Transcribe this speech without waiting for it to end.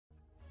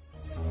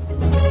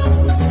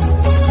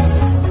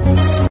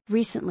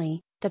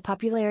Recently, the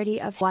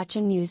popularity of Hua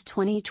Chenyu's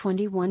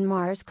 2021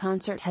 Mars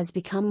concert has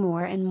become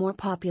more and more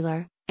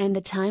popular, and the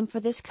time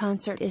for this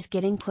concert is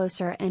getting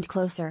closer and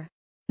closer.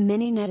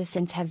 Many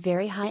netizens have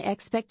very high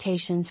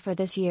expectations for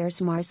this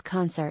year's Mars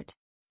concert.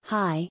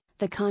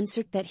 The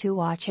concert that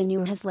Hua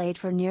Chenyu has laid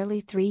for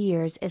nearly 3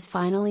 years is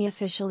finally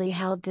officially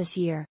held this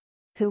year.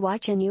 Hua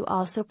Chenyu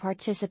also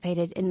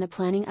participated in the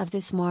planning of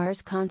this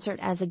Mars concert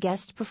as a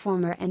guest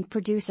performer and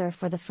producer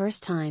for the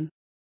first time.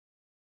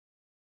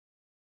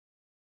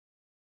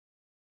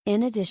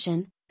 In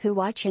addition,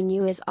 Hua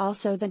Chenyu is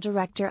also the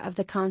director of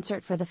the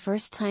concert for the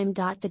first time.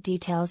 The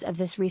details of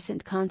this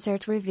recent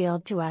concert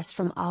revealed to us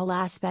from all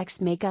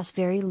aspects make us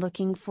very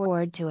looking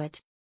forward to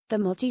it. The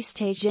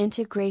multi-stage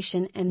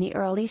integration and the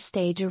early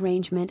stage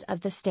arrangement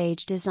of the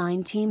stage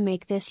design team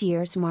make this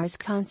year's Mars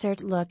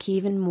concert look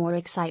even more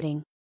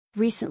exciting.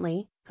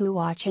 Recently,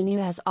 Hua Chenyu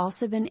has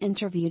also been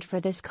interviewed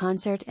for this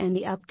concert and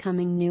the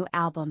upcoming new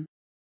album.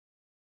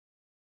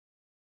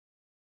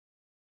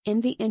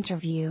 In the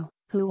interview,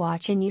 Hua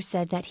Chenyu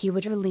said that he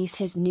would release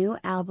his new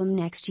album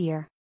next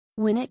year.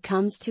 When it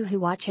comes to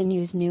Hua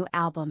Chenyu's new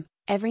album,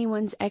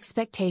 everyone's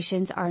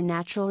expectations are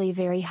naturally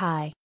very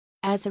high.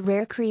 As a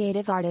rare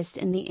creative artist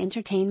in the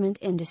entertainment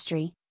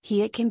industry,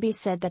 it can be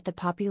said that the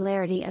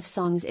popularity of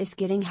songs is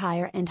getting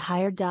higher and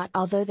higher.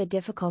 Although the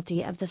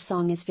difficulty of the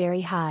song is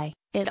very high,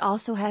 it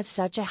also has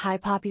such a high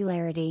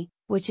popularity,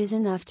 which is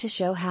enough to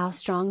show how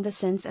strong the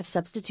sense of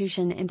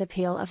substitution and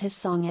appeal of his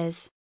song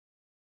is.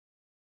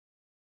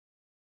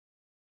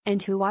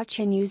 And Hua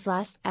Chenyu's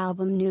last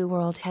album New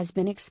World has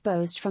been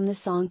exposed from the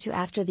song to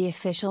after the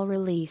official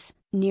release,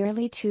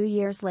 nearly 2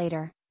 years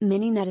later.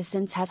 Many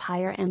netizens have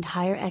higher and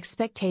higher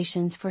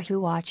expectations for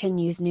Hua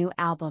Chenyu's new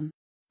album.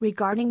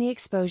 Regarding the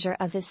exposure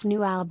of this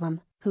new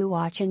album,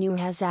 Hua Chenyu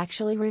has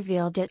actually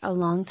revealed it a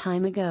long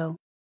time ago.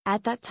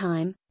 At that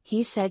time,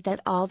 he said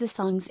that all the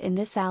songs in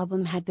this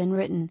album had been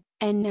written,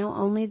 and now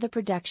only the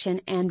production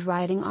and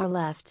writing are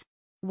left.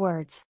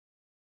 Words.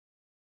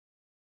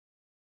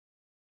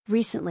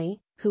 Recently,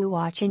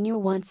 Hua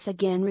Chenyu once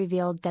again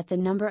revealed that the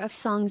number of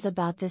songs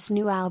about this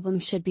new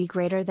album should be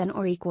greater than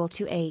or equal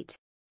to 8.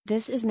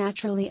 This is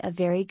naturally a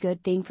very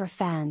good thing for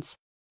fans.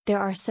 There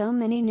are so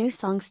many new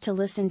songs to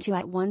listen to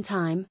at one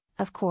time,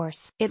 of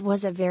course. It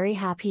was a very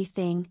happy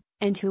thing,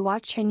 and Hua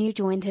Chenyu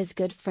joined his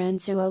good friend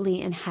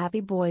Zuoli and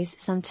Happy Boys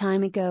some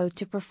time ago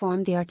to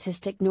perform the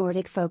artistic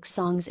Nordic folk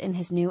songs in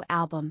his new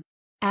album.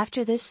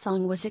 After this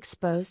song was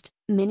exposed,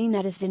 many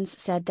netizens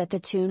said that the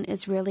tune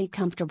is really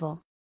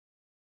comfortable.